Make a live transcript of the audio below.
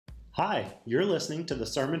Hi, you're listening to the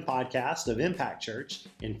Sermon Podcast of Impact Church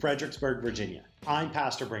in Fredericksburg, Virginia. I'm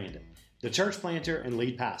Pastor Brandon, the church planter and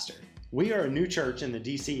lead pastor. We are a new church in the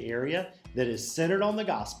DC area that is centered on the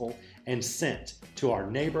gospel and sent to our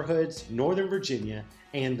neighborhoods, Northern Virginia,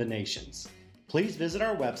 and the nations. Please visit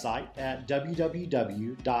our website at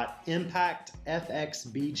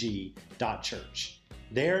www.impactfxbg.church.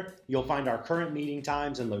 There, you'll find our current meeting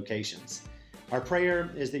times and locations. Our prayer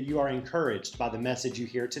is that you are encouraged by the message you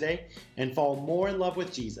hear today and fall more in love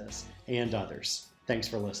with Jesus and others. Thanks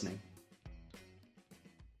for listening.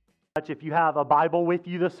 If you have a Bible with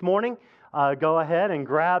you this morning, go ahead and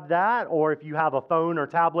grab that. Or if you have a phone or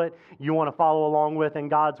tablet you want to follow along with in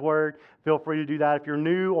God's Word, feel free to do that. If you're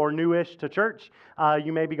new or newish to church,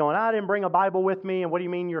 you may be going, I didn't bring a Bible with me. And what do you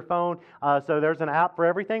mean your phone? So there's an app for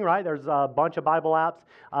everything, right? There's a bunch of Bible apps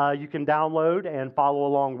you can download and follow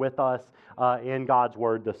along with us in God's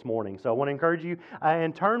Word this morning. So I want to encourage you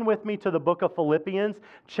and turn with me to the book of Philippians,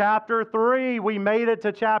 chapter 3. We made it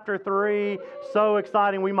to chapter 3. So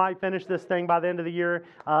exciting. We might finish this thing by the end of the year.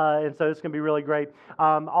 And so it's going to be really great.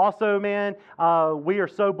 Also, man, we are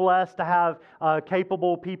so blessed to have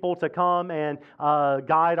capable people to come and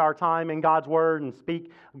guide our time in God's Word and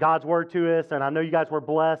speak God's Word to us. And I know you guys were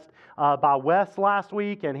blessed by Wes last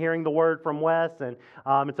week and hearing the Word from Wes. And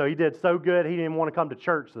so he did so good, he didn't want to come to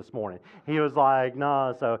church this morning. He was like,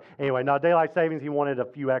 no. So anyway, no, daylight savings, he wanted a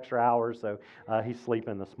few extra hours, so he's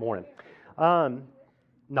sleeping this morning.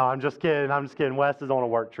 No, I'm just kidding. Wes is on a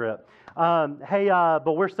work trip.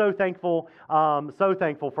 But we're so thankful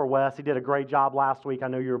for Wes. He did a great job last week. I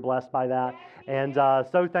know you were blessed by that. And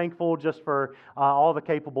so thankful just for all the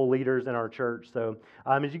capable leaders in our church. So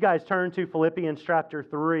as you guys turn to Philippians chapter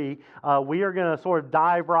 3, we are going to sort of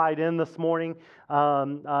dive right in this morning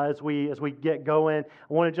as we get going.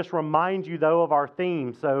 I want to just remind you, though, of our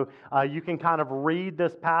theme. So you can kind of read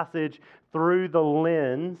this passage through the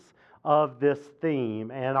lens of this theme.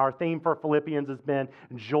 And our theme for Philippians has been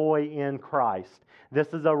joy in Christ. This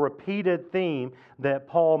is a repeated theme that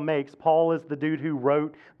Paul makes. Paul is the dude who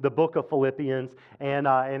wrote the book of Philippians,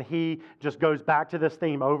 and he just goes back to this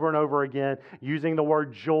theme over and over again, using the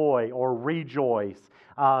word joy or rejoice.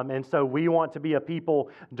 And so we want to be a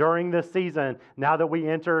people during this season, now that we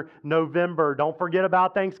enter November. Don't forget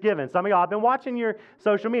about Thanksgiving. Some of y'all, I've been watching your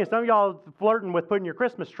social media. Some of y'all flirting with putting your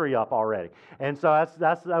Christmas tree up already. And so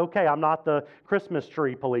that's okay. I'm not the Christmas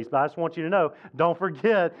tree police, but I just want you to know, don't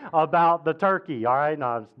forget about the turkey, all right?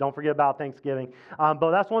 No, don't forget about Thanksgiving.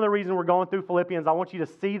 But that's one of the reasons we're going through Philippians. I want you to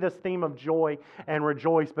see this theme of joy and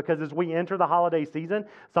rejoice, because as we enter the holiday season,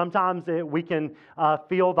 sometimes we can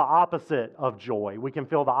feel the opposite of joy. We can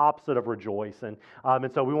feel the opposite of rejoice. And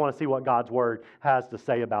so we want to see what God's Word has to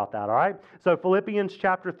say about that, all right? So Philippians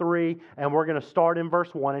chapter 3, and we're going to start in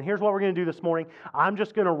verse 1. And here's what we're going to do this morning. I'm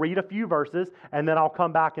just going to read a few verses, and then I'll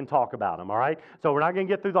come back and talk about them, all right? So we're not going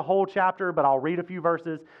to get through the whole chapter, but I'll read a few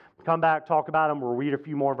verses, come back, talk about them, we'll read a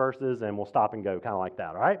few more verses, and we'll stop and go, kind of like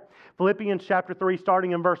that, all right? Philippians chapter 3,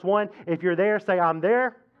 starting in verse 1. If you're there, say, I'm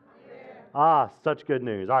there. Such good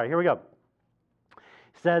news. All right, here we go.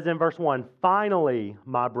 It says in verse 1, finally,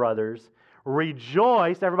 my brothers,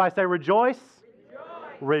 rejoice. Everybody say rejoice.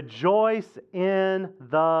 Rejoice in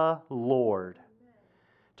the Lord.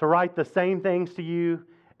 To write the same things to you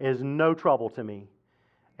is no trouble to me,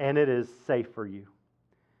 and it is safe for you.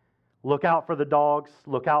 Look out for the dogs,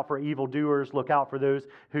 look out for evildoers, look out for those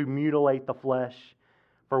who mutilate the flesh,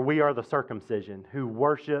 for we are the circumcision, who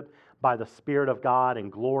worship by the Spirit of God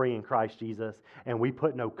and glory in Christ Jesus, and we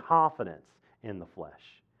put no confidence in the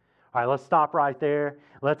flesh. All right, let's stop right there.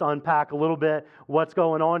 Let's unpack a little bit what's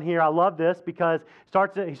going on here. I love this because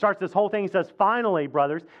he starts this whole thing. He says, finally,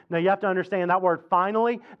 brothers. Now, you have to understand that word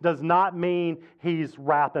finally does not mean he's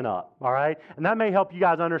wrapping up, all right? And that may help you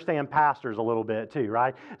guys understand pastors a little bit too,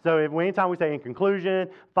 right? So anytime we say in conclusion,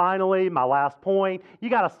 finally, my last point,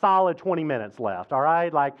 you got a solid 20 minutes left, all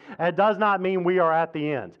right? Like, it does not mean we are at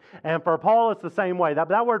the end. And for Paul, it's the same way.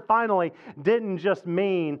 That word finally didn't just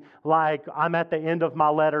mean like I'm at the end of my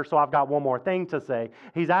letter, so I've got one more thing to say.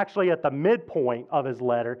 He's actually at the midpoint of his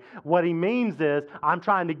letter. What he means is, I'm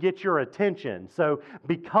trying to get your attention. So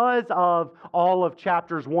because of all of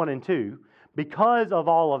chapters 1 and 2, because of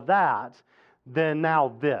all of that, then now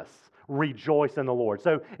this. Rejoice in the Lord.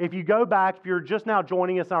 So if you go back, if you're just now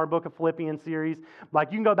joining us in our book of Philippians series,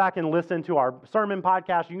 like you can go back and listen to our sermon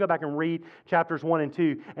podcast, you can go back and read chapters 1 and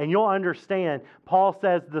 2, and you'll understand Paul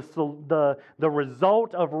says the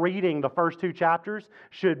result of reading the first 2 chapters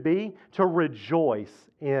should be to rejoice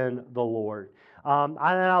in the Lord. And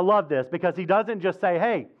I love this because he doesn't just say,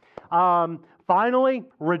 hey, finally,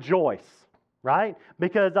 rejoice. right?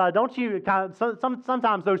 Because don't you kind of,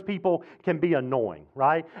 sometimes those people can be annoying,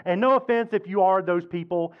 right? And no offense if you are those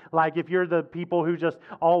people, like if you're the people who just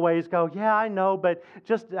always go, yeah, I know, but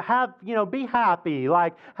just have, be happy,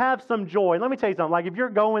 like have some joy. Let me tell you something, like if you're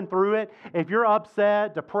going through it, if you're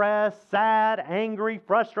upset, depressed, sad, angry,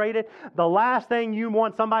 frustrated, the last thing you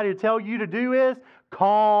want somebody to tell you to do is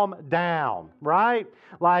calm down, right?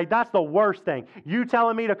 Like that's the worst thing. You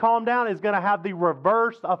telling me to calm down is going to have the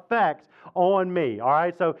reverse effect on me, all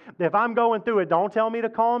right? So if I'm going through it, don't tell me to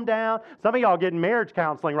calm down. Some of y'all getting marriage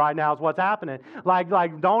counseling right now is what's happening. Like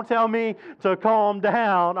don't tell me to calm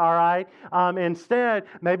down, all right? Instead,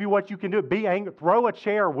 maybe what you can do, be angry, throw a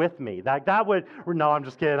chair with me. That would, no, I'm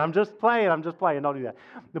just kidding. I'm just playing. Don't do that.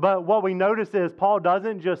 But what we notice is Paul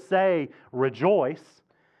doesn't just say rejoice.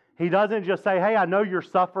 He doesn't just say, hey, I know you're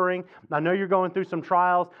suffering. I know you're going through some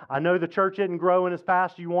trials. I know the church isn't growing as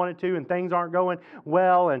fast as you want it to, and things aren't going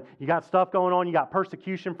well, and you got stuff going on. You got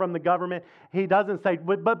persecution from the government. He doesn't say,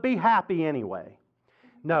 but be happy anyway.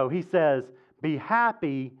 No, he says, be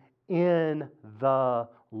happy in the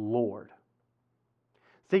Lord.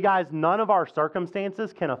 See, guys, none of our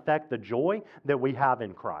circumstances can affect the joy that we have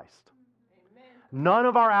in Christ. Amen. None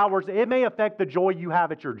of our hours, it may affect the joy you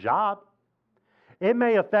have at your job. It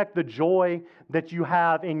may affect the joy that you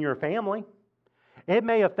have in your family. It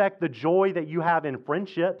may affect the joy that you have in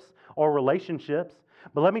friendships or relationships.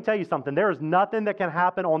 But let me tell you something. There is nothing that can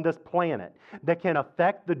happen on this planet that can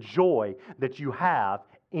affect the joy that you have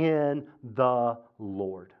in the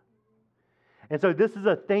Lord. And so this is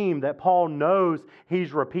a theme that Paul knows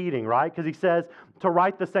he's repeating, right? Because he says, to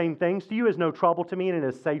write the same things to you is no trouble to me and it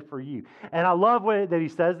is safe for you. And I love that he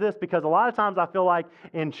says this because a lot of times I feel like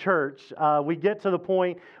in church, we get to the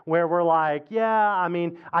point where we're like,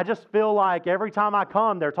 I just feel like every time I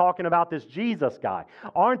come, they're talking about this Jesus guy.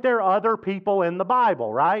 Aren't there other people in the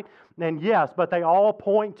Bible, right? And yes, but they all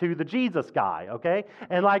point to the Jesus guy, okay?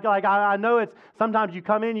 And I know it's, sometimes you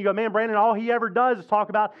come in, you go, man, Brandon, all he ever does is talk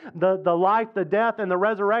about the life, the death, and the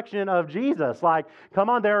resurrection of Jesus. Like,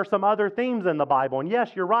 come on, there are some other themes in the Bible. And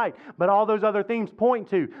yes, you're right, but all those other themes point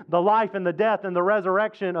to the life and the death and the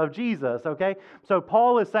resurrection of Jesus, okay? So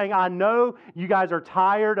Paul is saying, I know you guys are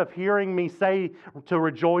tired of hearing me say to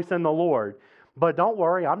rejoice in the Lord, but don't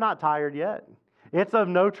worry, I'm not tired yet. It's of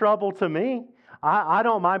no trouble to me. I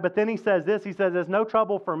don't mind, but then he says this, he says, it's no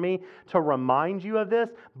trouble for me to remind you of this,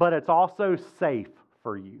 but it's also safe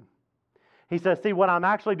for you. He says, see, what I'm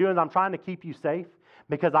actually doing is I'm trying to keep you safe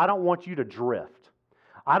because I don't want you to drift.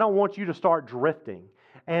 I don't want you to start drifting.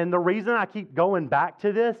 And the reason I keep going back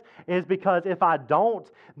to this is because if I don't,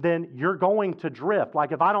 then you're going to drift.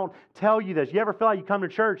 Like if I don't tell you this, you ever feel like you come to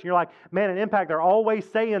church and you're like, man, in Impact, they're always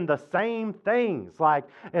saying the same things. Like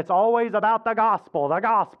it's always about the gospel.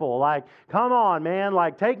 Like, come on, man,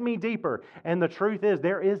 like take me deeper. And the truth is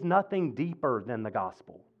there is nothing deeper than the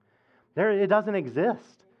gospel. It doesn't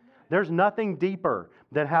exist. There's nothing deeper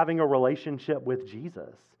than having a relationship with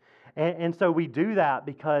Jesus. And so we do that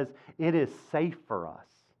because it is safe for us.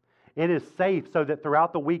 It is safe so that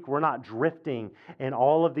throughout the week we're not drifting in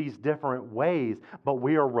all of these different ways, but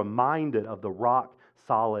we are reminded of the rock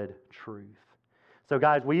solid truth. So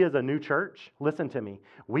guys, we as a new church, listen to me,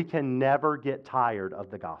 we can never get tired of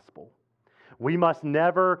the gospel. We must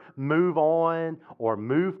never move on or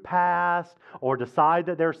move past or decide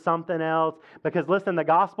that there's something else. Because listen, the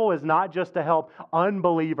gospel is not just to help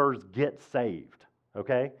unbelievers get saved,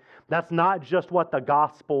 okay? That's not just what the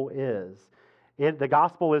gospel is. The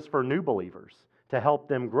gospel is for new believers to help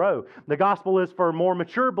them grow. The gospel is for more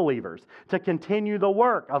mature believers to continue the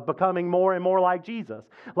work of becoming more and more like Jesus.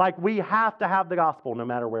 Like we have to have the gospel no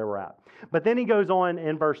matter where we're at. But then he goes on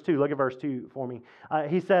in verse 2. Look at verse 2 for me.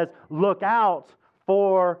 He says, look out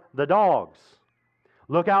for the dogs.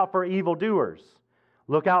 Look out for evildoers.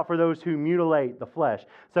 Look out for those who mutilate the flesh.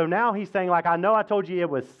 So now he's saying, like, I know I told you it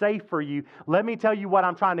was safe for you. Let me tell you what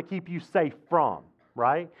I'm trying to keep you safe from,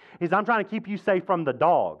 right? I'm trying to keep you safe from the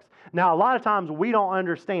dogs. Now, a lot of times we don't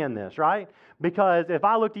understand this, right? Because if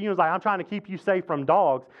I looked at you and was like, I'm trying to keep you safe from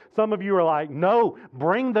dogs, some of you are like, no,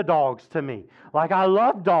 bring the dogs to me. Like, I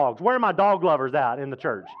love dogs. Where are my dog lovers at in the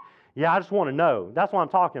church? Yeah, I just want to know. That's what I'm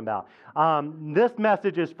talking about. This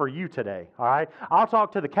message is for you today, all right? I'll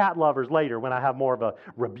talk to the cat lovers later when I have more of a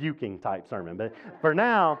rebuking type sermon. But for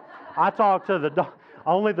now, I talk to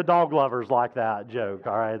only the dog lovers like that joke,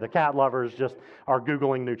 all right? The cat lovers just are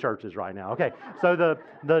Googling new churches right now. Okay, so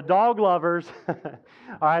the dog lovers, all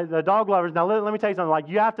right, the dog lovers. Now, let me tell you something. Like,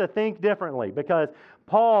 you have to think differently because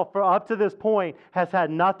Paul, up to this point, has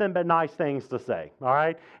had nothing but nice things to say, all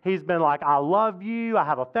right? He's been like, I love you, I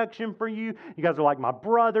have affection passion for you. You guys are like my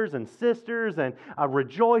brothers and sisters, and I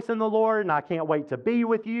rejoice in the Lord, and I can't wait to be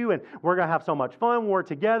with you, and we're going to have so much fun when we're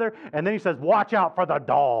together. And then he says, watch out for the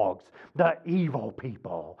dogs, the evil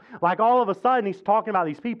people. Like all of a sudden, he's talking about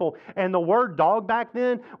these people, and the word dog back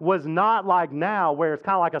then was not like now, where it's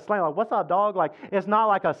kind of like a slang, like, what's up, dog? Like, it's not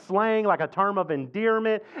like a slang, like a term of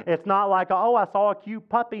endearment. It's not like, oh, I saw a cute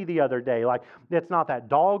puppy the other day. Like, it's not that.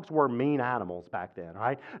 Dogs were mean animals back then,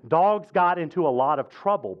 right? Dogs got into a lot of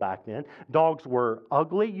trouble back then. Dogs were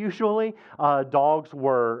ugly, usually. Dogs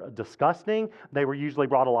were disgusting. They were usually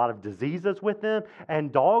brought a lot of diseases with them.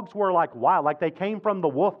 And dogs were like wild. Like, they came from the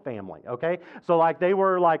wolf family, okay? So, like, they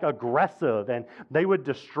were, like, aggressive, and they would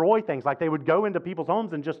destroy things. Like, they would go into people's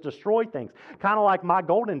homes and just destroy things. Kind of like my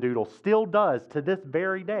golden doodle still does to this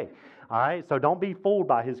very day. All right, so don't be fooled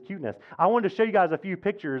by his cuteness. I wanted to show you guys a few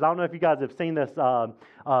pictures. I don't know if you guys have seen this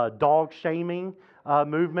dog shaming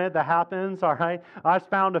movement that happens, all right? I just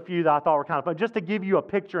found a few that I thought were kind of fun, just to give you a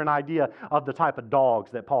picture and idea of the type of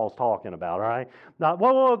dogs that Paul's talking about, all right? Now,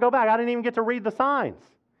 whoa, go back. I didn't even get to read the signs.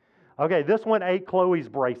 Okay, this one ate Chloe's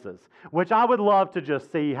braces, which I would love to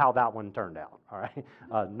just see how that one turned out, all right?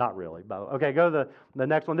 Not really, but okay, go to the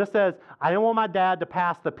next one. This says, I didn't want my dad to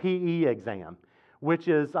pass the PE exam, which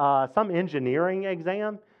is some engineering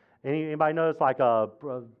exam. Anybody know it's like a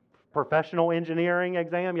professional engineering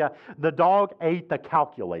exam? Yeah, the dog ate the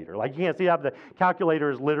calculator. Like, you can't see that, but the calculator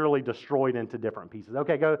is literally destroyed into different pieces.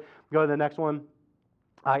 Okay, go to the next one.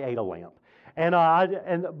 I ate a lamp.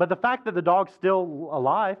 But the fact that the dog's still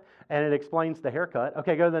alive, and it explains the haircut.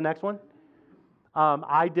 Okay, go to the next one.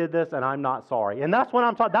 I did this and I'm not sorry. And that's what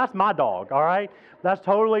I'm talking, that's my dog, all right? That's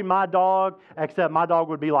totally my dog, except my dog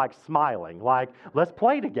would be like smiling, like, let's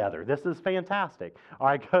play together. This is fantastic. All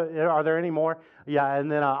right, are there any more? Yeah, and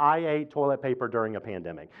then I ate toilet paper during a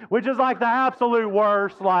pandemic, which is like the absolute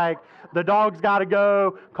worst. Like, the dog's got to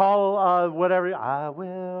go, call whatever. I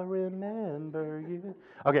will remember you.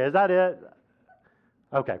 Okay, is that it?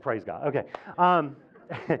 Okay, praise God. Okay.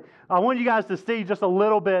 I want you guys to see just a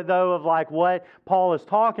little bit, though, of like what Paul is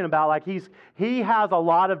talking about. Like, he has a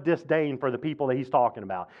lot of disdain for the people that he's talking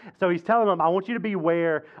about. So he's telling them, I want you to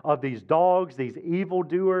beware of these dogs, these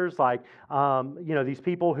evildoers, like, these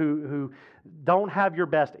people who don't have your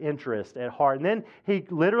best interest at heart. And then he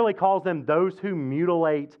literally calls them those who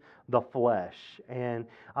mutilate the flesh. And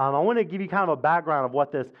I want to give you kind of a background of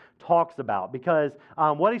what this talks about, because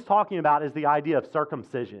what he's talking about is the idea of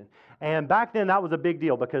circumcision. And back then that was a big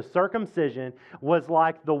deal, because circumcision was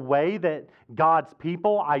like the way that God's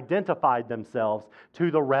people identified themselves to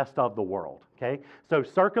the rest of the world. Okay, so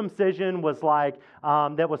circumcision was like,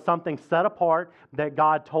 that was something set apart that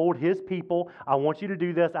God told his people, I want you to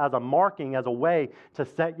do this as a marking, as a way to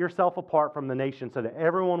set yourself apart from the nation so that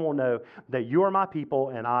everyone will know that you are my people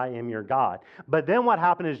and I am your God. But then what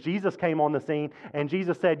happened is Jesus came on the scene, and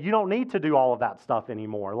Jesus said, you don't need to do all of that stuff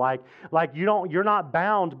anymore. Like you're not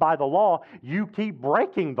bound by the law. You keep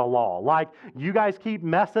breaking the law. Like, you guys keep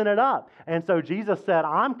messing it up. And so Jesus said,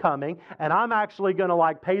 I'm coming, and I'm actually going to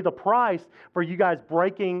like pay the price for you guys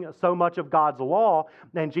breaking so much of God's law.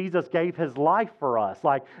 And Jesus gave his life for us,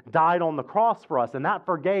 like died on the cross for us, and that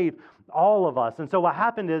forgave all of us. And so what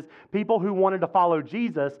happened is, people who wanted to follow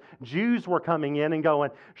Jesus, Jews were coming in and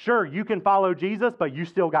going, sure, you can follow Jesus, but you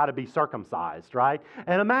still got to be circumcised, right?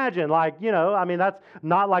 And imagine, like, that's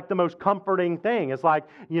not like the most comforting thing. It's like,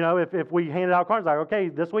 if we handed out cards, like, okay,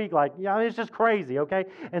 this week, like, it's just crazy, okay?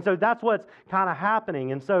 And so that's what's kind of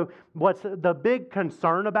happening. And so what's the big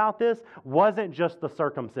concern about this wasn't just the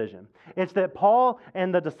circumcision. It's that Paul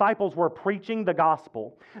and the disciples were preaching the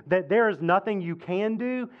gospel, that there is nothing you can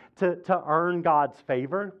do to earn God's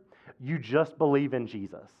favor. You just believe in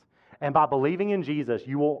Jesus. And by believing in Jesus,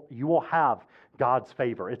 you will have God's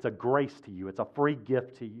favor. It's a grace to you. It's a free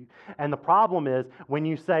gift to you. And the problem is, when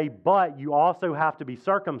you say, but you also have to be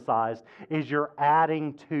circumcised, is you're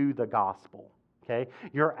adding to the gospel. Okay?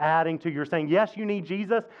 You're saying, yes, you need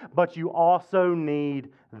Jesus, but you also need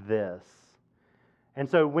this. And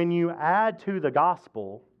so when you add to the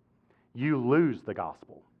gospel, you lose the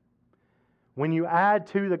gospel. When you add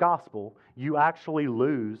to the gospel, you actually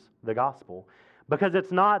lose the gospel. Because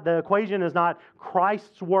the equation is not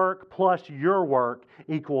Christ's work plus your work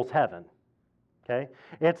equals heaven. Okay?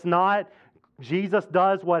 It's not Jesus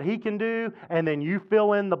does what he can do, and then you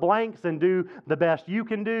fill in the blanks and do the best you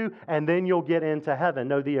can do, and then you'll get into heaven.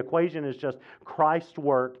 No, the equation is just Christ's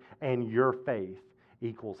work and your faith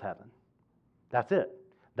equals heaven. That's it.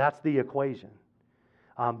 That's the equation.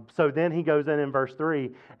 So then he goes in verse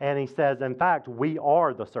 3, and he says, in fact, we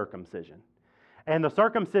are the circumcision. And the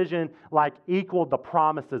circumcision, like, equaled the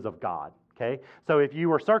promises of God. Okay? So if you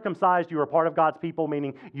were circumcised, you were part of God's people,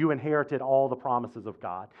 meaning you inherited all the promises of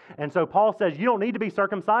God. And so Paul says you don't need to be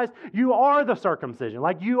circumcised. You are the circumcision.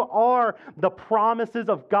 Like you are the promises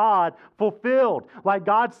of God fulfilled. Like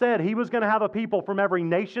God said He was going to have a people from every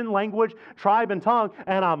nation, language, tribe, and tongue,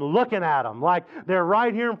 and I'm looking at them. Like they're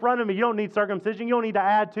right here in front of me. You don't need circumcision. You don't need to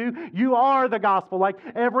add to. You are the gospel. Like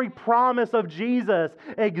every promise of Jesus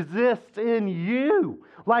exists in you.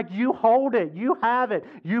 Like you hold it, you have it,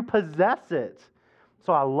 you possess it.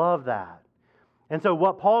 So I love that. And so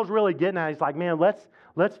what Paul's really getting at, he's like, man,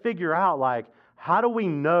 let's figure out, like, how do we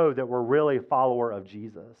know that we're really a follower of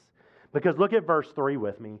Jesus? Because look at verse 3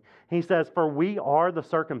 with me. He says, for we are the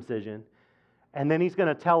circumcision. And then he's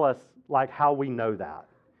going to tell us, like, how we know that.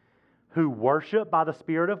 Who worship by the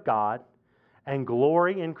Spirit of God and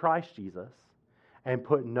glory in Christ Jesus and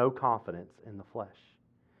put no confidence in the flesh.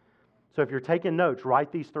 So if you're taking notes,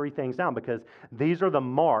 write these 3 things down because these are the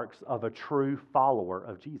marks of a true follower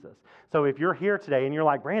of Jesus. So if you're here today and you're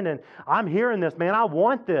like, Brandon, I'm hearing this, man, I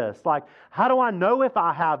want this. Like, how do I know if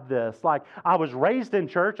I have this? Like, I was raised in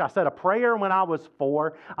church. I said a prayer when I was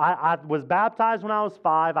 4. I was baptized when I was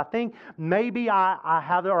 5. I think maybe I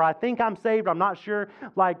have it, or I think I'm saved. I'm not sure.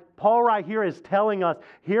 Like, Paul right here is telling us,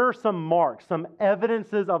 here are some marks, some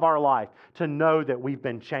evidences of our life to know that we've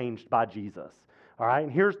been changed by Jesus. All right,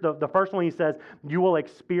 and here's the first one. He says, you will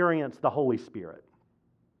experience the Holy Spirit.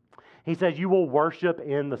 He says you will worship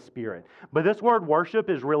in the Spirit. But this word worship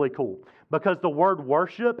is really cool because the word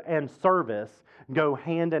worship and service go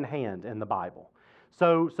hand in hand in the Bible.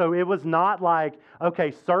 So it was not like,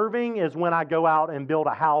 okay, serving is when I go out and build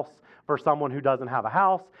a house for someone who doesn't have a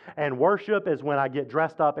house, and worship is when I get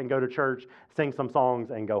dressed up and go to church, sing some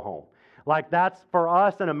songs, and go home. Like that's, for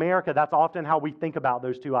us in America, that's often how we think about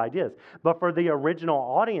those 2 ideas. But for the original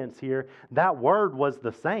audience here, that word was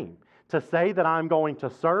the same. To say that I'm going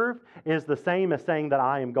to serve is the same as saying that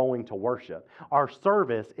I am going to worship. Our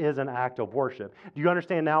service is an act of worship. Do you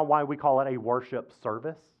understand now why we call it a worship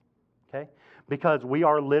service? Okay? Because we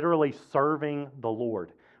are literally serving the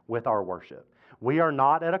Lord with our worship. We are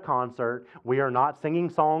not at a concert. We are not singing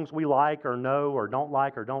songs we like or know or don't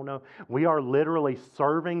like or don't know. We are literally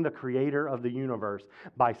serving the Creator of the universe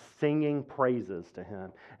by singing praises to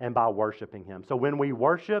Him and by worshiping Him. So when we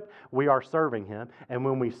worship, we are serving Him. And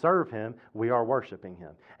when we serve Him, we are worshiping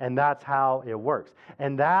Him. And that's how it works.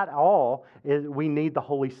 And that all is, we need the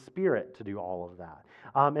Holy Spirit to do all of that.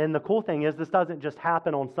 And the cool thing is this doesn't just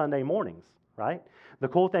happen on Sunday mornings, right? The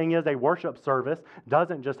cool thing is a worship service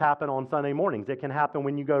doesn't just happen on Sunday mornings. It can happen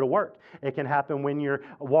when you go to work. It can happen when you're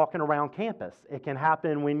walking around campus. It can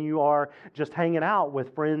happen when you are just hanging out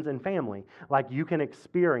with friends and family. Like you can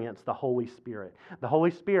experience the Holy Spirit. The Holy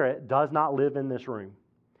Spirit does not live in this room.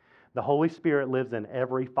 The Holy Spirit lives in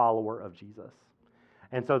every follower of Jesus.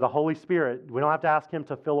 And so the Holy Spirit, we don't have to ask Him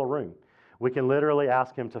to fill a room. We can literally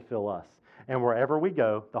ask Him to fill us. And wherever we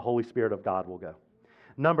go, the Holy Spirit of God will go.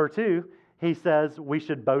 Number 2, he says we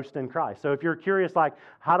should boast in Christ. So if you're curious, like,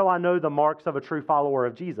 how do I know the marks of a true follower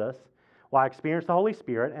of Jesus? Well, I experience the Holy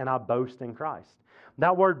Spirit and I boast in Christ.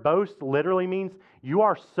 That word boast literally means you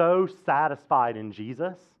are so satisfied in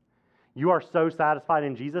Jesus. You are so satisfied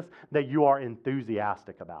in Jesus that you are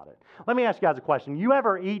enthusiastic about it. Let me ask you guys a question. You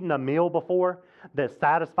ever eaten a meal before that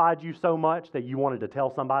satisfied you so much that you wanted to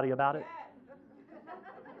tell somebody about it?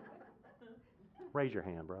 Raise your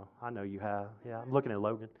hand, bro. I know you have. Yeah, I'm looking at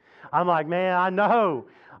Logan. I'm like, man, I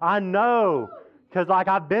know. Because like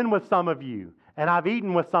I've been with some of you and I've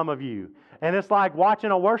eaten with some of you. And it's like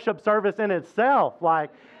watching a worship service in itself.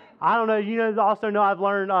 Like, I don't know, also know I've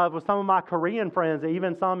learned with some of my Korean friends,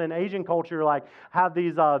 even some in Asian culture, like have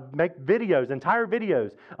these make videos, entire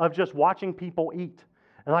videos of just watching people eat.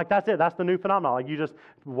 And like that's it. That's the new phenomenon. Like you just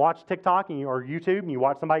watch TikTok or YouTube and you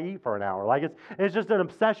watch somebody eat for an hour. Like it's just an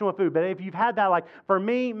obsession with food. But if you've had that, like for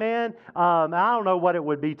me, man, I don't know what it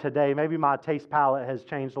would be today. Maybe my taste palette has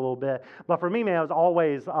changed a little bit. But for me, man, it was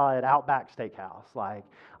always at Outback Steakhouse. Like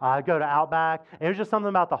I'd go to Outback, and it was just something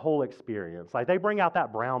about the whole experience. Like they bring out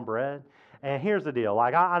that brown bread. And here's the deal.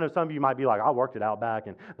 Like I know some of you might be like, I worked at Outback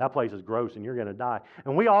and that place is gross and you're going to die.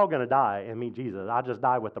 And we all going to die and meet Jesus. I just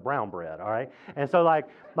die with the brown bread, all right? And so like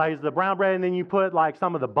it's the brown bread and then you put like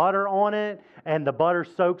some of the butter on it and the butter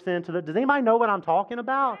soaks into the... Does anybody know what I'm talking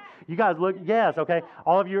about? You guys look... Yes, okay.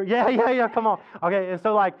 All of you... Yeah, come on. Okay, and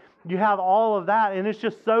so like you have all of that and it's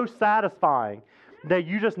just so satisfying that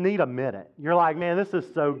you just need a minute. You're like, man, this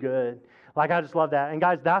is so good. Like I just love that. And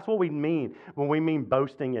guys, that's what we mean when we mean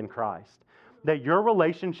boasting in Christ. That your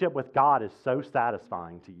relationship with God is so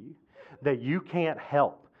satisfying to you that you can't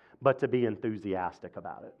help but to be enthusiastic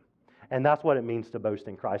about it. And that's what it means to boast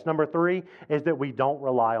in Christ. Number 3 is that we don't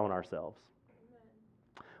rely on ourselves.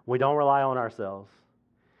 We don't rely on ourselves.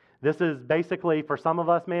 This is basically, for some of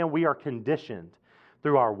us, man, we are conditioned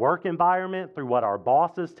through our work environment, through what our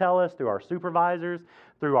bosses tell us, through our supervisors,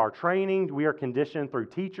 through our training. We are conditioned through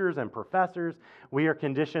teachers and professors. We are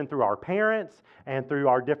conditioned through our parents and through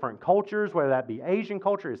our different cultures, whether that be Asian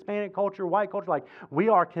culture, Hispanic culture, white culture. Like, we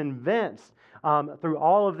are convinced through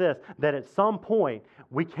all of this that at some point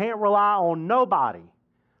we can't rely on nobody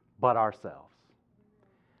but ourselves.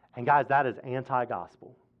 And guys, that is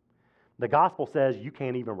anti-gospel. The gospel says you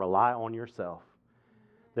can't even rely on yourself.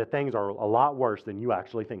 That things are a lot worse than you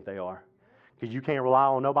actually think they are. Because you can't rely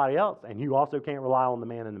on nobody else, and you also can't rely on the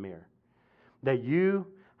man in the mirror. That you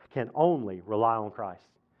can only rely on Christ.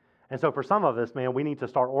 And so for some of us, man, we need to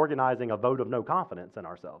start organizing a vote of no confidence in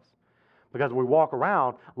ourselves. Because we walk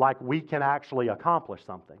around like we can actually accomplish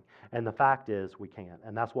something. And the fact is we can't.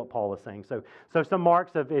 And that's what Paul is saying. So some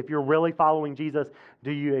marks of if you're really following Jesus,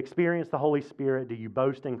 do you experience the Holy Spirit? Do you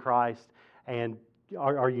boast in Christ? And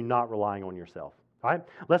are you not relying on yourself? All right,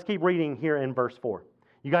 let's keep reading here in verse 4.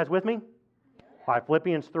 You guys with me? All right,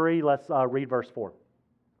 Philippians 3, let's read verse 4.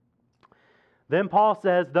 Then Paul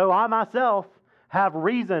says, though I myself have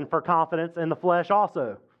reason for confidence in the flesh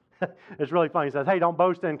also. It's really funny. He says, hey, don't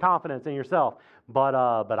boast in confidence in yourself. But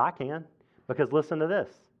I can, because listen to this.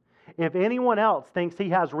 If anyone else thinks he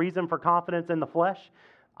has reason for confidence in the flesh,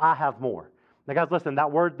 I have more. Now, guys, listen,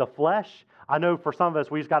 that word, the flesh, I know for some of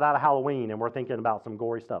us, we just got out of Halloween and we're thinking about some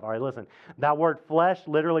gory stuff. All right, listen, that word flesh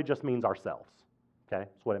literally just means ourselves. Okay,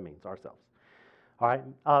 that's what it means, ourselves. All right,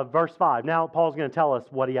 verse 5. Now, Paul's going to tell us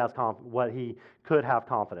what he could have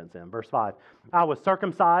confidence in. Verse 5. I was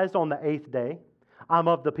circumcised on the 8th day. I'm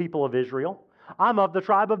of the people of Israel. I'm of the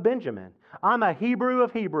tribe of Benjamin. I'm a Hebrew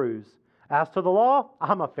of Hebrews. As to the law,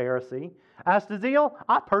 I'm a Pharisee. As to zeal,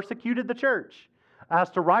 I persecuted the church. As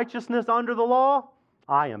to righteousness under the law,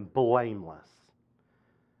 I am blameless.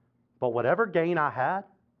 But whatever gain I had,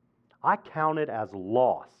 I counted as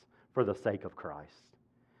loss for the sake of Christ.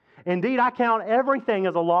 Indeed, I count everything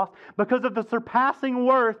as a loss because of the surpassing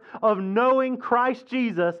worth of knowing Christ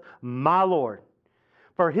Jesus, my Lord.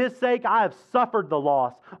 For His sake, I have suffered the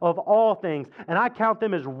loss of all things, and I count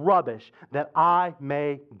them as rubbish that I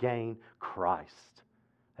may gain Christ.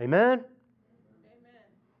 Amen?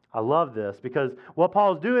 I love this because what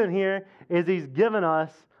Paul's doing here is he's given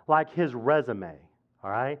us like his resume,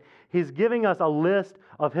 all right? He's giving us a list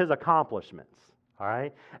of his accomplishments, all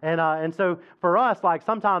right? And so for us, like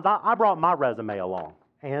sometimes I brought my resume along,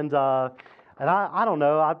 and I don't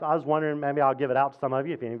know, I was wondering, maybe I'll give it out to some of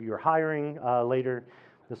you if any of you are hiring later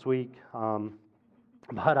this week.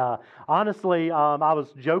 But honestly, I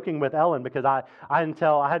was joking with Ellen because I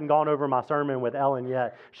hadn't gone over my sermon with Ellen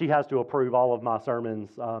yet. She has to approve all of my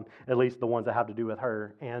sermons, at least the ones that have to do with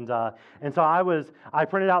her. And so I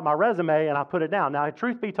printed out my resume and I put it down. Now,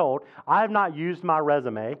 truth be told, I have not used my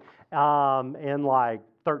resume in like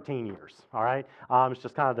 13 years, all right? It's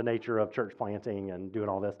just kind of the nature of church planting and doing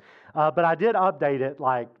all this. But I did update it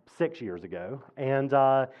like 6 years ago. And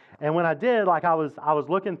when I did, like I was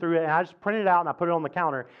looking through it and I just printed it out and I put it on the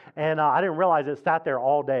counter. And I didn't realize it sat there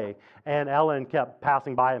all day. And Ellen kept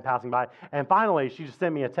passing by. And finally, she just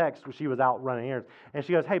sent me a text when she was out running errands. And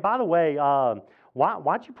she goes, hey, by the way, why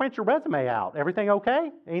don't you print your resume out? Everything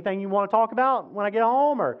okay? Anything you want to talk about when I get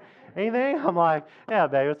home or anything? I'm like, yeah,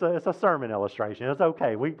 babe, it's a sermon illustration. It's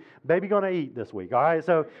okay. Baby going to eat this week, all right?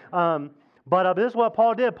 So, but this is what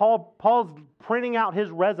Paul did. Paul's printing out his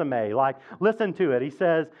resume. Like, listen to it. He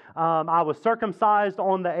says, I was circumcised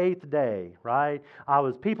on the 8th day, right? I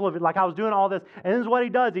was doing all this. And this is what he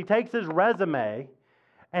does. He takes his resume,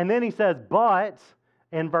 and then he says, but,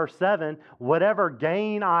 in verse 7, whatever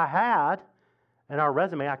gain I had in our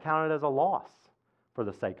resume, I counted as a loss for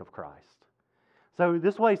the sake of Christ. So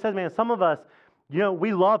this is what he says, man, some of us,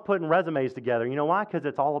 we love putting resumes together. You know why? Because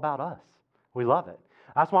it's all about us. We love it.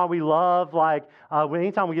 That's why we love,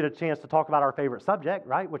 anytime we get a chance to talk about our favorite subject,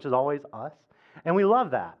 right, which is always us. And we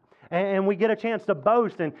love that. And we get a chance to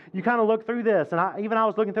boast, and you kind of look through this, and I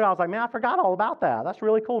was looking through, I was like, man, I forgot all about that. That's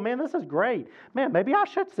really cool. Man, this is great. Man, maybe I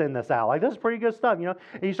should send this out. Like, this is pretty good stuff, And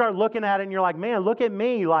you start looking at it, and you're like, man, look at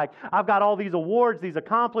me. Like, I've got all these awards, these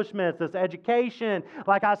accomplishments, this education.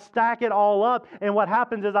 Like, I stack it all up, and what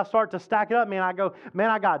happens is I start to stack it up, man. I go, man,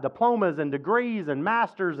 I got diplomas and degrees and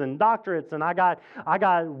masters and doctorates, and I got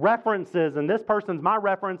references, and this person's my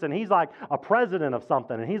reference, and he's like a president of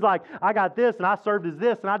something, and he's like, I got this, and I served as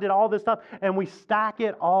this, and I did all this stuff, and we stack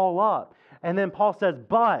it all up. And then Paul says,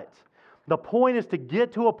 but the point is to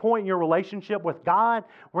get to a point in your relationship with God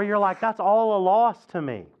where you're like, that's all a loss to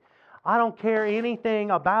me. I don't care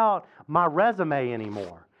anything about my resume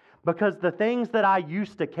anymore. Because the things that I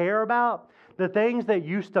used to care about, the things that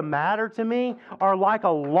used to matter to me, are like a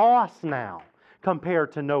loss now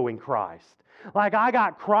compared to knowing Christ. Like I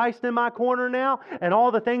got Christ in my corner now, and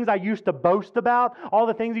all the things I used to boast about, all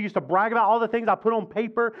the things I used to brag about, all the things I put on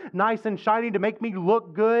paper nice and shiny to make me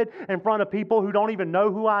look good in front of people who don't even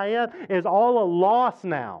know who I am, is all a loss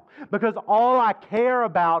now. Because all I care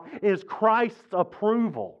about is Christ's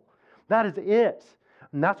approval. That is it.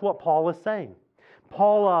 And that's what Paul is saying.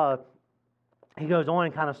 Paul, he goes on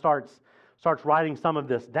and kind of starts writing some of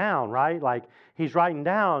this down, right? Like he's writing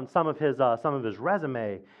down some of his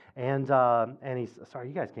resume. And he's, sorry,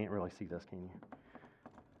 you guys can't really see this, can you?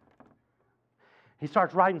 He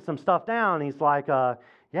starts writing some stuff down. He's like,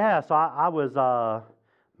 yeah, so I was,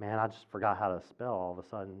 man, I just forgot how to spell all of a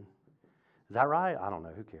sudden. Is that right? I don't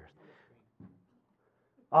know. Who cares?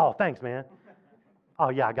 Oh, thanks, man. Oh,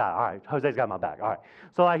 yeah, I got it. All right. Jose's got my back. All right.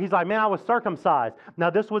 So he's like, man, I was circumcised. Now,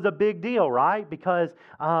 this was a big deal, right? Because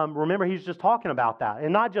remember, he's just talking about that.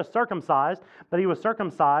 And not just circumcised, but he was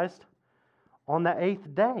circumcised on the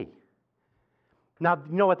 8th day. Now,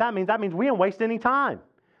 you know what that means? That means we didn't waste any time.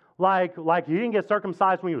 Like he didn't get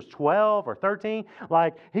circumcised when he was 12 or 13.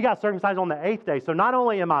 Like he got circumcised on the 8th day. So not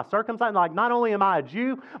only am I circumcised, like not only am I a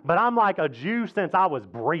Jew, but I'm like a Jew since I was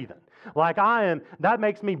breathing. Like I am, that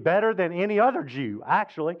makes me better than any other Jew,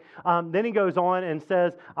 actually. Then he goes on and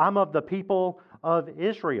says, I'm of the people of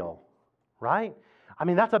Israel, right? I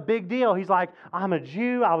mean, that's a big deal. He's like, I'm a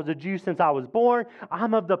Jew. I was a Jew since I was born.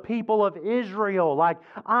 I'm of the people of Israel. Like,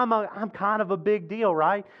 I'm kind of a big deal,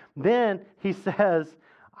 right? Then he says,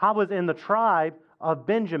 I was in the tribe of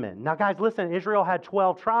Benjamin. Now, guys, listen, Israel had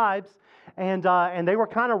 12 tribes, and they were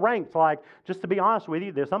kind of ranked. Like, just to be honest with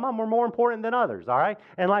you, some of them were more important than others, all right?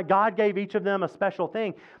 And like God gave each of them a special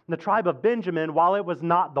thing. The tribe of Benjamin, while it was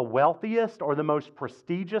not the wealthiest or the most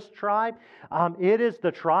prestigious tribe, it is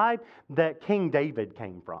the tribe that King David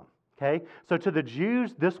came from. Okay? So to the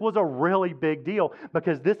Jews, this was a really big deal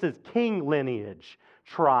because this is king lineage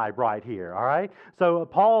tribe right here, all right? So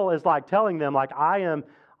Paul is like telling them, like, I'm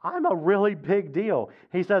a really big deal.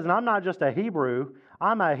 He says, and I'm not just a Hebrew,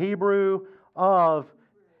 I'm a Hebrew of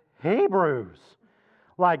Hebrews.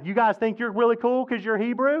 Like, you guys think you're really cool because you're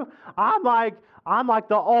Hebrew? I'm like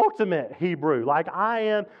the ultimate Hebrew. Like, I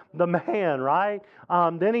am the man, right?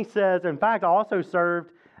 Then he says, in fact, I also served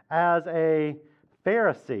as a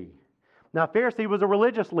Pharisee. Now, Pharisee was a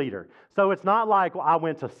religious leader. So it's not like I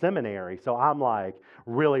went to seminary, so I'm like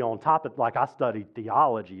really on top of, like I studied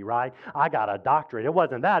theology, right? I got a doctorate. It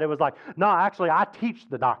wasn't that. It was like, no, actually, I teach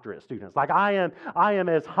the doctorate students. Like I am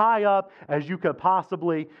as high up as you could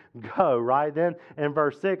possibly go, right? Then in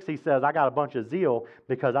verse 6, he says, I got a bunch of zeal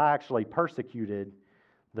because I actually persecuted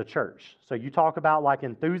the church. So you talk about like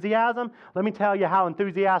enthusiasm. Let me tell you how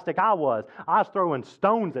enthusiastic I was. I was throwing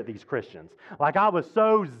stones at these Christians. Like I was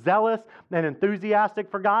so zealous and enthusiastic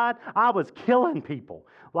for God, I was killing people.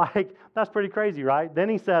 Like that's pretty crazy, right? Then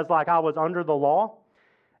he says like I was under the law,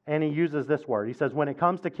 and he uses this word. He says when it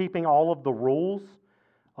comes to keeping all of the rules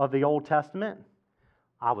of the Old Testament,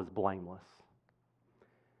 I was blameless.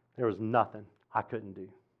 There was nothing I couldn't do.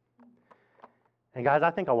 And guys,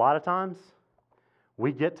 I think a lot of times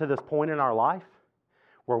we get to this point in our life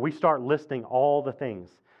where we start listing all the things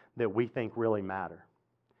that we think really matter.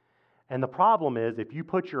 And the problem is, if you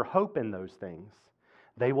put your hope in those things,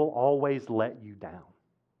 they will always let you down.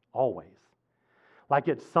 Always. Like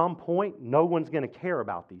at some point, no one's going to care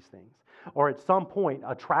about these things. Or at some point,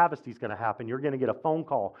 a travesty is going to happen. You're going to get a phone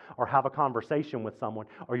call or have a conversation with someone,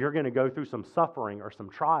 or you're going to go through some suffering or some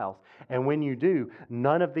trials. And when you do,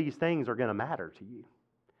 none of these things are going to matter to you.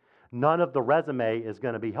 None of the resume is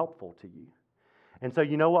going to be helpful to you. And so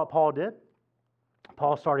you know what Paul did?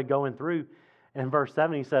 Paul started going through. In verse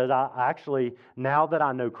 7, he says, I actually, now that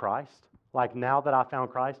I know Christ, like now that I found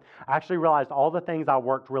Christ, I actually realized all the things I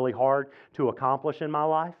worked really hard to accomplish in my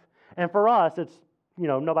life. And for us, it's,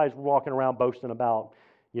 nobody's walking around boasting about,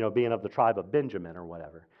 being of the tribe of Benjamin or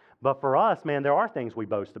whatever. But for us, man, there are things we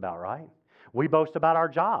boast about, right? We boast about our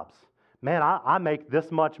jobs. Man, I make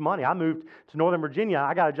this much money. I moved to Northern Virginia.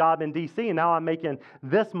 I got a job in D.C., and now I'm making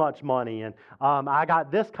this much money. And I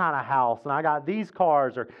got this kind of house, and I got these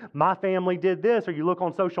cars, or my family did this. Or you look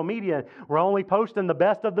on social media, and we're only posting the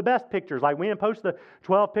best of the best pictures. Like we didn't post the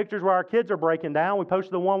 12 pictures where our kids are breaking down. We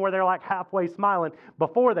posted the one where they're like halfway smiling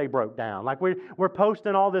before they broke down. Like we're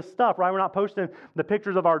posting all this stuff, right? We're not posting the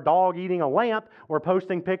pictures of our dog eating a lamp. We're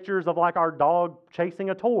posting pictures of like our dog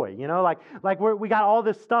chasing a toy. We got all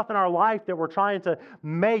this stuff in our life that we're trying to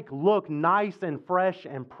make look nice and fresh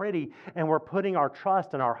and pretty, and we're putting our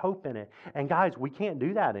trust and our hope in it. And guys, we can't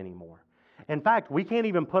do that anymore. In fact, we can't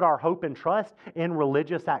even put our hope and trust in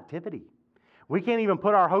religious activity. We can't even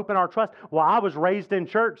put our hope and our trust, well, I was raised in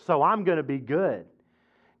church, so I'm going to be good.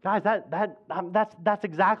 Guys, that's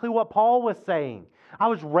exactly what Paul was saying. I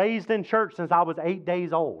was raised in church since I was 8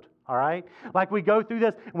 days old, all right? Like we go through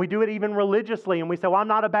this, and we do it even religiously, and we say, well, I'm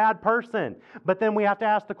not a bad person. But then we have to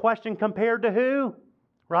ask the question, compared to who,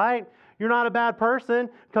 right? You're not a bad person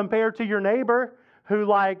compared to your neighbor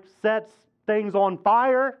who sets things on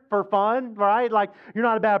fire for fun, right? Like you're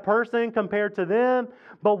not a bad person compared to them.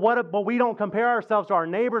 But we don't compare ourselves to our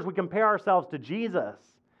neighbors. We compare ourselves to Jesus.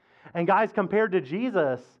 And guys, compared to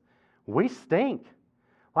Jesus, we stink.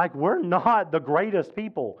 Like we're not the greatest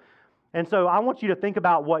people. And so I want you to think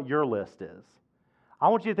about what your list is. I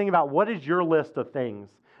want you to think about what is your list of things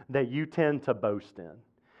that you tend to boast in,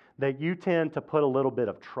 that you tend to put a little bit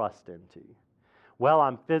of trust into. Well,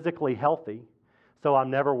 I'm physically healthy, so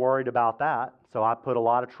I'm never worried about that. So I put a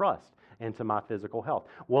lot of trust into my physical health.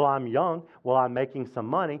 Well, I'm young. Well, I'm making some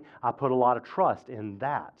money. I put a lot of trust in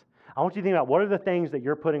that. I want you to think about what are the things that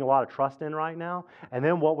you're putting a lot of trust in right now. And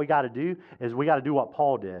then what we got to do is we got to do what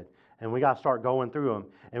Paul did. And we got to start going through them.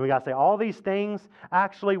 And we got to say, all these things,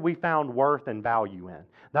 actually, we found worth and value in.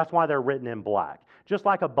 That's why they're written in black. Just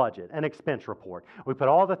like a budget, an expense report. We put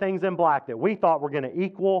all the things in black that we thought were going to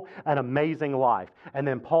equal an amazing life. And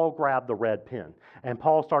then Paul grabbed the red pen. And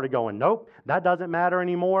Paul started going, nope, that doesn't matter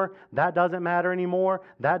anymore. That doesn't matter anymore.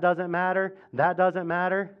 That doesn't matter. That doesn't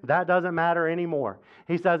matter. That doesn't matter anymore.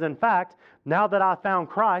 He says, in fact, now that I found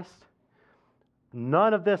Christ,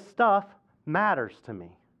 none of this stuff matters to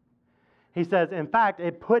me. He says, in fact,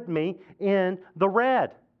 it put me in the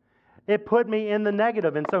red. It put me in the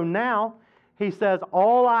negative. And so now, he says,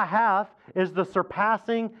 all I have is the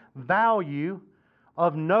surpassing value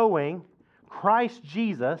of knowing Christ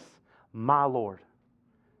Jesus, my Lord.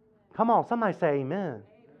 Come on, somebody say amen. Amen.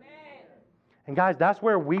 And guys, that's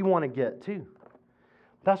where we want to get to.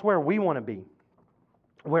 That's where we want to be.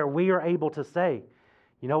 Where we are able to say,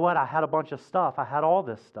 you know what, I had a bunch of stuff. I had all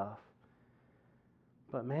this stuff.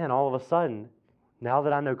 But man, all of a sudden, now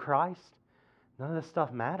that I know Christ, none of this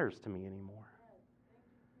stuff matters to me anymore.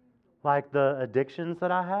 Like the addictions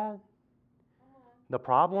that I had, the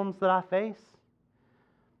problems that I face,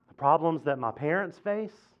 the problems that my parents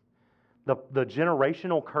face, the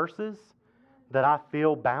generational curses that I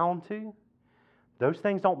feel bound to, those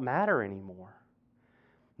things don't matter anymore.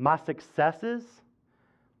 My successes,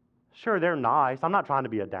 sure, they're nice. I'm not trying to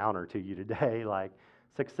be a downer to you today. Like,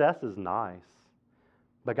 success is nice.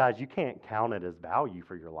 But guys, you can't count it as value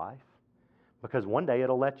for your life because one day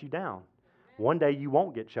it'll let you down. One day you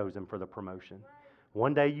won't get chosen for the promotion.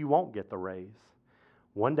 One day you won't get the raise.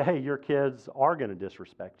 One day your kids are going to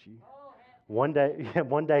disrespect you. One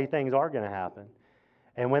day things are going to happen.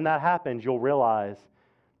 And when that happens, you'll realize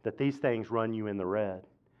that these things run you in the red.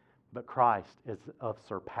 But Christ is of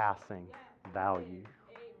surpassing value.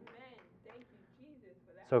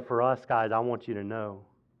 So for us, guys, I want you to know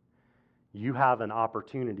you have an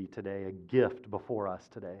opportunity today, a gift before us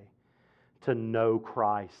today, to know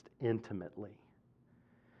Christ intimately,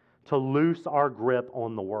 to loose our grip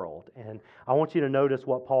on the world. And I want you to notice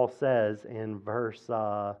what Paul says in verse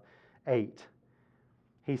 8.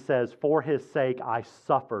 He says, for his sake I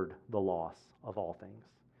suffered the loss of all things.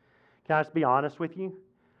 Can I just be honest with you?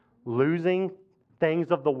 Losing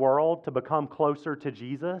things of the world to become closer to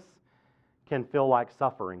Jesus can feel like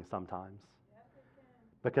suffering sometimes.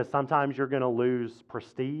 Because sometimes you're going to lose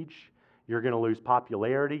prestige, you're going to lose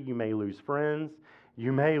popularity, you may lose friends,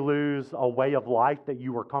 you may lose a way of life that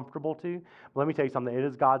you were comfortable to. But let me tell you something, it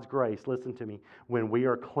is God's grace, listen to me, when we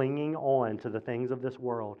are clinging on to the things of this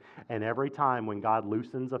world, and every time when God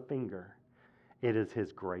loosens a finger, it is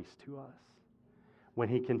His grace to us. When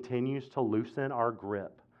He continues to loosen our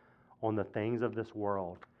grip on the things of this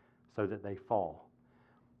world so that they fall,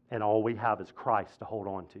 and all we have is Christ to hold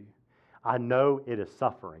on to. I know it is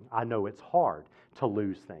suffering. I know it's hard to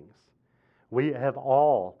lose things. We have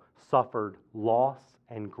all suffered loss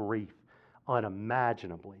and grief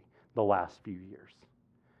unimaginably the last few years.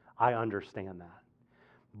 I understand that.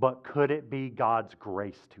 But could it be God's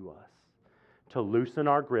grace to us to loosen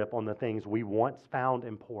our grip on the things we once found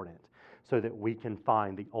important so that we can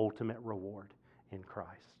find the ultimate reward in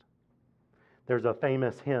Christ? There's a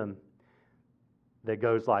famous hymn that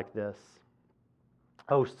goes like this.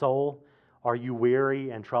 O soul, are you weary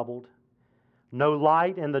and troubled? No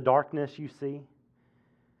light in the darkness you see?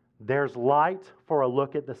 There's light for a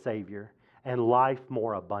look at the Savior and life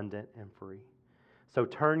more abundant and free. So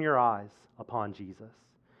turn your eyes upon Jesus.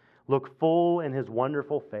 Look full in His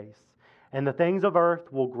wonderful face, and the things of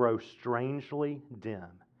earth will grow strangely dim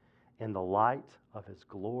in the light of His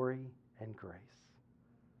glory and grace.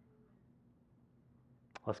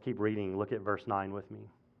 Let's keep reading. Look at verse 9 with me.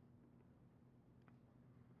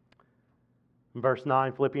 In verse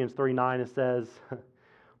 9, Philippians 3:9, it says,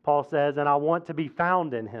 Paul says, "And I want to be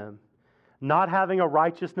found in him, not having a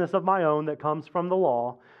righteousness of my own that comes from the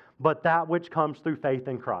law, but that which comes through faith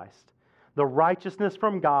in Christ. The righteousness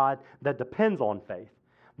from God that depends on faith,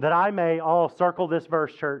 that I may," circle this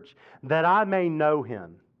verse, church, "that I may know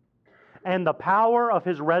him and the power of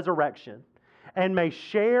his resurrection, and may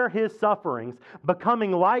share his sufferings,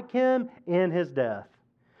 becoming like him in his death,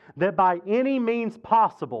 that by any means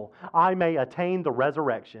possible I may attain the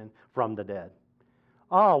resurrection from the dead."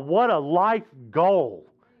 Oh, what a life goal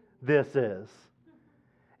this is.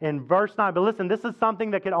 In verse 9, but listen, this is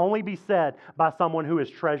something that can only be said by someone who is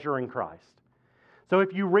treasuring Christ. So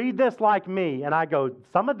if you read this like me, and I go,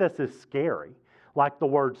 some of this is scary, like the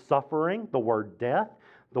word suffering, the word death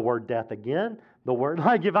again, the word,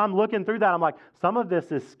 like if I'm looking through that, I'm like, some of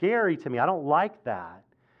this is scary to me. I don't like that.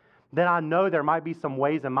 Then I know there might be some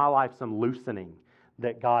ways in my life, some loosening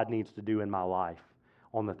that God needs to do in my life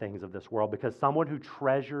on the things of this world. Because someone who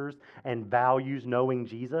treasures and values knowing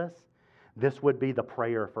Jesus, this would be the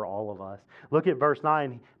prayer for all of us. Look at verse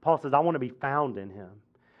 9. Paul says, "I want to be found in him."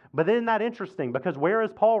 But isn't that interesting? Because where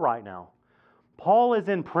is Paul right now? Paul is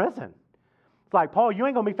in prison. It's like, Paul, you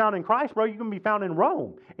ain't going to be found in Christ, bro. You're going to be found in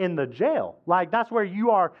Rome, in the jail. Like, that's where you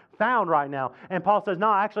are found right now. And Paul says,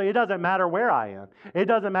 no, actually, it doesn't matter where I am. It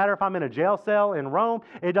doesn't matter if I'm in a jail cell in Rome.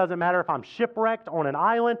 It doesn't matter if I'm shipwrecked on an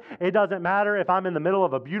island. It doesn't matter if I'm in the middle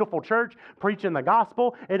of a beautiful church preaching the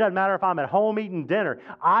gospel. It doesn't matter if I'm at home eating dinner.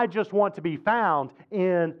 I just want to be found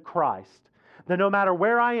in Christ. That no matter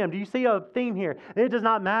where I am, do you see a theme here? It does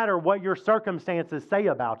not matter what your circumstances say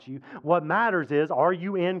about you. What matters is, are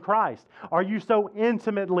you in Christ? Are you so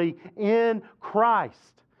intimately in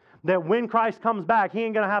Christ that when Christ comes back, He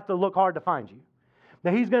ain't going to have to look hard to find you?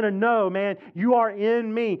 That He's going to know, man, you are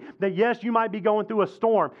in me. That yes, you might be going through a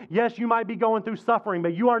storm. Yes, you might be going through suffering,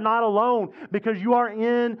 but you are not alone because you are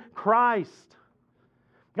in Christ.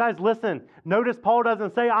 Guys, listen. Notice Paul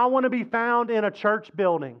doesn't say, I want to be found in a church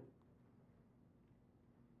building.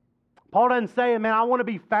 Paul doesn't say, man, I want to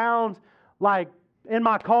be found like in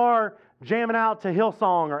my car jamming out to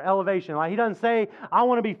Hillsong or Elevation. Like he doesn't say, I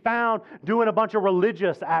want to be found doing a bunch of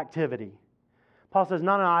religious activity. Paul says,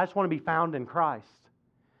 no, I just want to be found in Christ.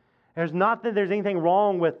 There's not that there's anything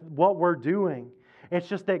wrong with what we're doing. It's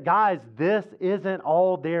just that, guys, this isn't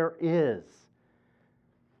all there is.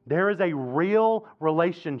 There is a real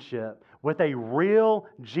relationship with a real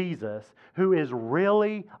Jesus who is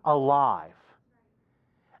really alive.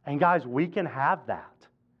 And guys, we can have that.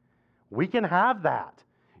 We can have that.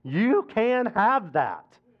 You can have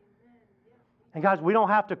that. And guys, we don't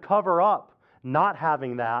have to cover up not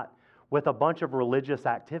having that with a bunch of religious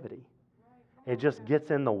activity. It just gets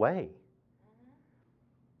in the way.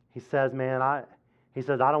 He says, man, I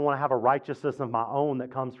don't want to have a righteousness of my own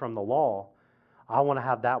that comes from the law. I want to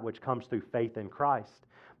have that which comes through faith in Christ.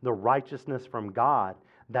 The righteousness from God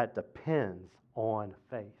that depends on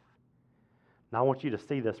faith. Now, I want you to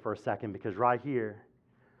see this for a second because right here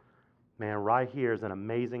is an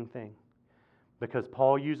amazing thing. Because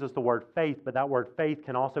Paul uses the word faith, but that word faith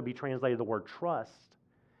can also be translated the word trust.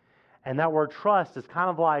 And that word trust is kind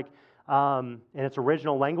of like, in its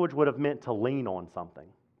original language, would have meant to lean on something.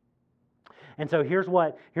 And so here's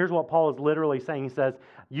what Paul is literally saying. He says,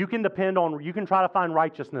 you can try to find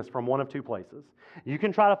righteousness from one of two places. You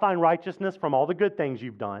can try to find righteousness from all the good things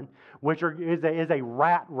you've done, which is a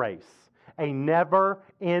rat race. A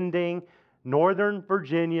never-ending Northern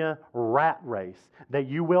Virginia rat race that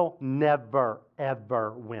you will never,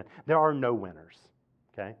 ever win. There are no winners,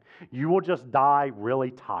 okay? You will just die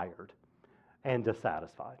really tired and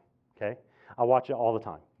dissatisfied, okay? I watch it all the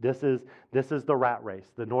time. This is the rat race,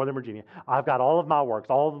 the Northern Virginia. I've got all of my works,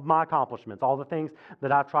 all of my accomplishments, all the things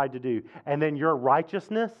that I've tried to do. And then your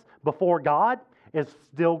righteousness before God is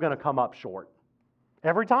still going to come up short.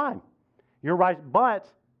 Every time. You're right, but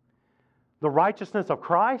the righteousness of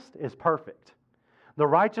Christ is perfect. The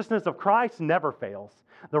righteousness of Christ never fails.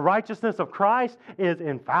 The righteousness of Christ is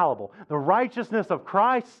infallible. The righteousness of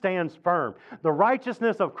Christ stands firm. The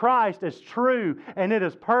righteousness of Christ is true and it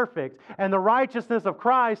is perfect. And the righteousness of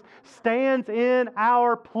Christ stands in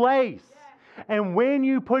our place. And when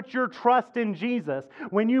you put your trust in Jesus,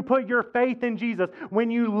 when you put your faith in Jesus, when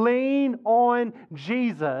you lean on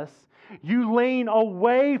Jesus, You lean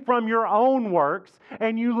away from your own works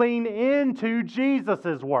and you lean into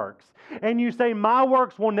Jesus' works. And you say, my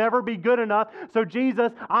works will never be good enough. So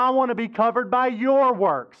Jesus, I want to be covered by your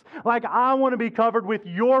works. Like I want to be covered with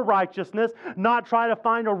your righteousness, not try to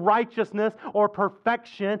find a righteousness or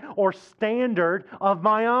perfection or standard of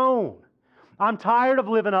my own. I'm tired of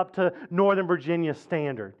living up to Northern Virginia's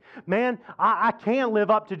standard. Man, I can't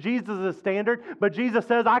live up to Jesus' standard, but Jesus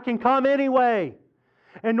says I can come anyway.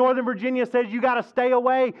 And Northern Virginia says you got to stay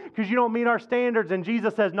away because you don't meet our standards. And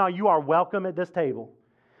Jesus says, no, you are welcome at this table.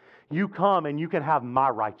 You come and you can have my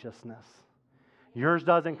righteousness. Yours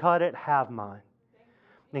doesn't cut it, have mine.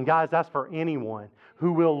 And guys, that's for anyone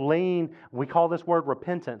who will lean, we call this word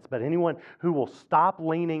repentance, but anyone who will stop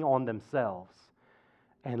leaning on themselves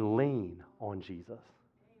and lean on Jesus.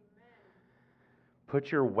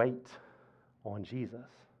 Put your weight on Jesus.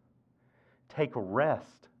 Take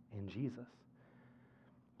rest in Jesus.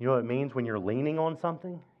 You know what it means when you're leaning on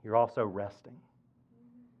something? You're also resting.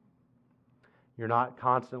 You're not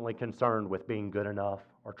constantly concerned with being good enough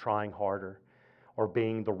or trying harder or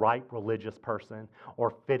being the right religious person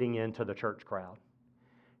or fitting into the church crowd.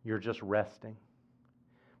 You're just resting.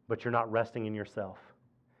 But you're not resting in yourself.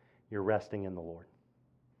 You're resting in the Lord.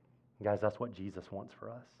 Guys, that's what Jesus wants for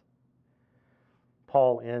us.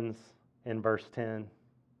 Paul ends in verse 10.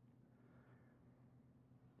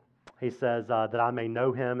 He says, that I may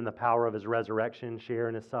know him in the power of his resurrection, share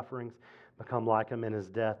in his sufferings, become like him in his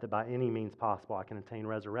death, that by any means possible I can attain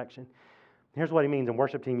resurrection. Here's what he means. And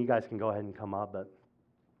worship team, you guys can go ahead and come up, but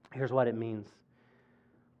here's what it means.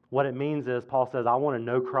 What it means is, Paul says, I want to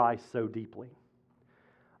know Christ so deeply.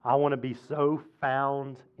 I want to be so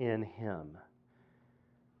found in him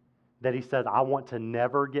that he says, I want to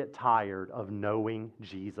never get tired of knowing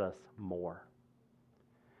Jesus more.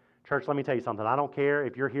 Church, let me tell you something. I don't care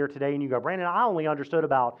if you're here today and you go, Brandon, I only understood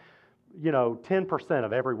about, 10%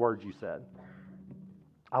 of every word you said.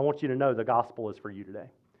 I want you to know the gospel is for you today.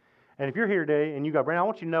 And if you're here today and you go, Brandon, I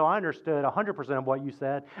want you to know I understood 100% of what you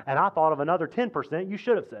said, and I thought of another 10% you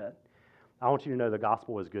should have said. I want you to know the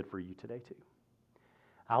gospel is good for you today too.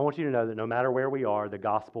 I want you to know that no matter where we are, the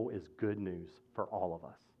gospel is good news for all of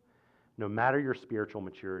us. No matter your spiritual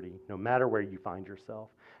maturity, no matter where you find yourself,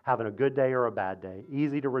 having a good day or a bad day,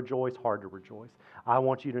 easy to rejoice, hard to rejoice, I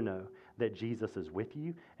want you to know that Jesus is with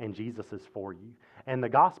you and Jesus is for you. And the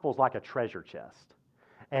gospel is like a treasure chest.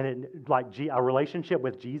 And a relationship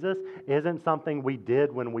with Jesus isn't something we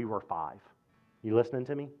did when we were 5. You listening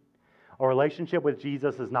to me? A relationship with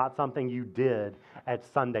Jesus is not something you did at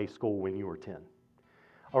Sunday school when you were 10.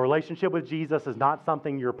 A relationship with Jesus is not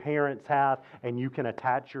something your parents have and you can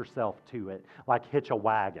attach yourself to it, like hitch a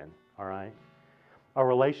wagon, all right? A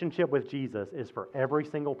relationship with Jesus is for every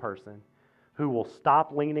single person who will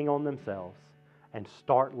stop leaning on themselves and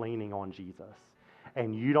start leaning on Jesus.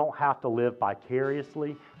 And you don't have to live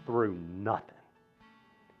vicariously through nothing.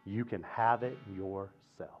 You can have it yourself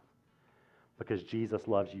because Jesus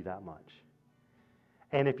loves you that much.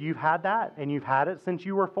 And if you've had that, and you've had it since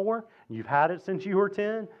you were 4, you've had it since you were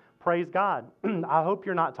 10, praise God. I hope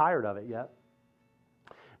you're not tired of it yet.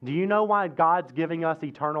 Do you know why God's giving us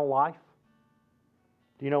eternal life?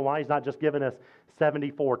 Do you know why He's not just giving us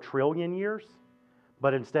 74 trillion years,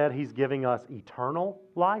 but instead He's giving us eternal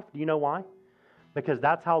life? Do you know why? Because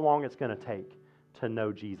that's how long it's going to take to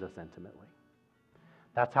know Jesus intimately.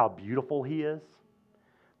 That's how beautiful He is.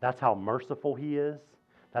 That's how merciful He is.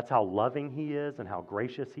 That's how loving He is and how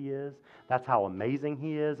gracious He is. That's how amazing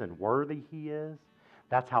He is and worthy He is.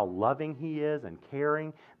 That's how loving He is and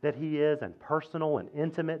caring that He is and personal and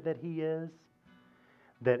intimate that He is.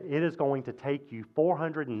 That it is going to take you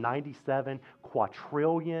 497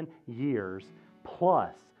 quadrillion years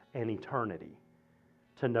plus an eternity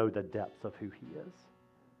to know the depths of who He is.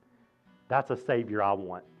 That's a Savior I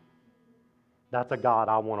want. That's a God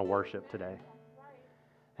I want to worship today.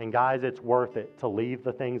 And guys, it's worth it to leave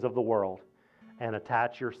the things of the world and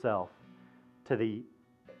attach yourself to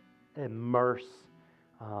immerse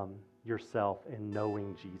yourself in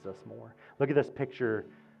knowing Jesus more. Look at this picture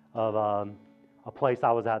of a place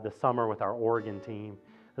I was at this summer with our Oregon team.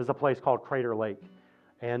 There's a place called Crater Lake.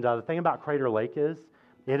 And the thing about Crater Lake is,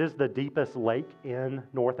 it is the deepest lake in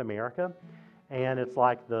North America. And it's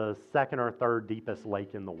like the second or third deepest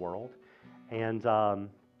lake in the world. And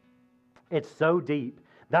it's so deep.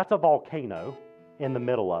 That's a volcano in the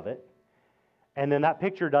middle of it. And then that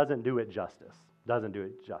picture doesn't do it justice.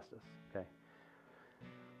 Okay?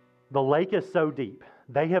 The lake is so deep.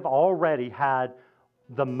 They have already had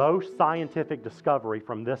the most scientific discovery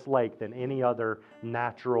from this lake than any other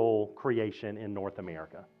natural creation in North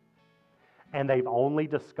America. And they've only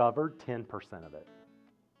discovered 10% of it.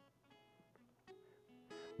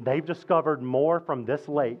 They've discovered more from this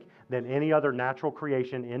lake than any other natural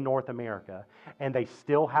creation in North America, and they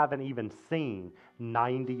still haven't even seen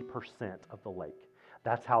 90% of the lake.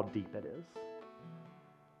 That's how deep it is.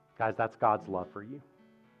 Guys, that's God's love for you.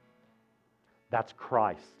 That's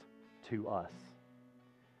Christ to us.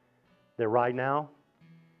 That right now,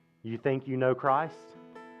 you think you know Christ,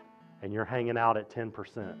 and you're hanging out at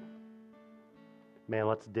 10%. Man,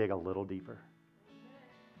 let's dig a little deeper.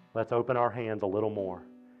 Let's open our hands a little more.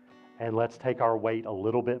 And let's take our weight a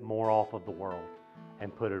little bit more off of the world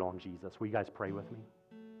and put it on Jesus. Will you guys pray with me?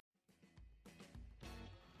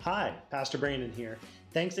 Hi, Pastor Brandon here.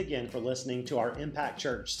 Thanks again for listening to our Impact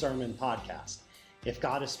Church Sermon Podcast. If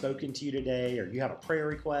God has spoken to you today or you have a prayer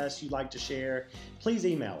request you'd like to share, please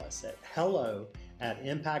email us at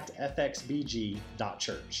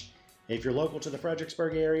hello@impactfxbg.church. If you're local to the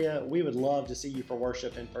Fredericksburg area, we would love to see you for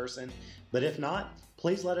worship in person. But if not,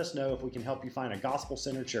 please let us know if we can help you find a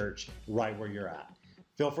gospel-centered church right where you're at.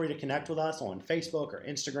 Feel free to connect with us on Facebook or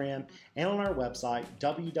Instagram and on our website,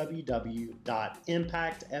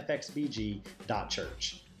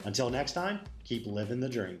 www.impactfxbg.church. Until next time, keep living the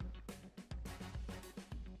dream.